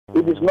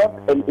it is not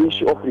an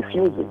issue of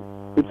refusing.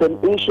 It's an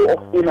issue of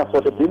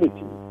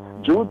inaffordability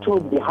due to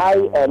the high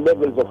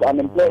levels of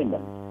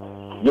unemployment.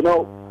 You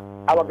know,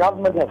 our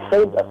government has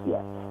failed us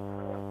here.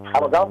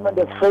 Our government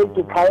has failed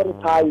to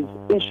prioritize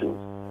issues.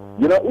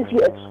 You know, if you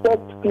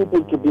expect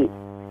people to be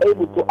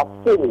able to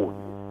afford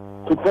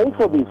to pay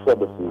for these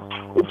services,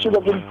 it should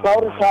have been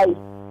prioritized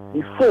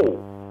before,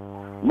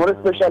 more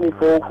especially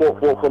for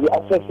the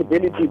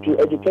accessibility to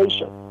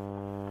education.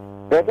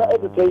 Better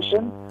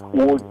education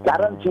will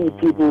guarantee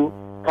people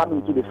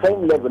coming to the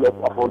same level of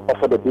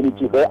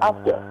affordability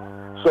thereafter.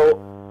 So,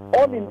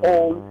 all in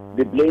all,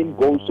 the blame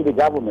goes to the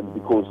government,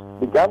 because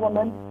the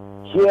government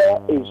here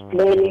is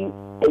playing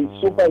a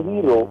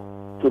superhero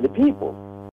to the people.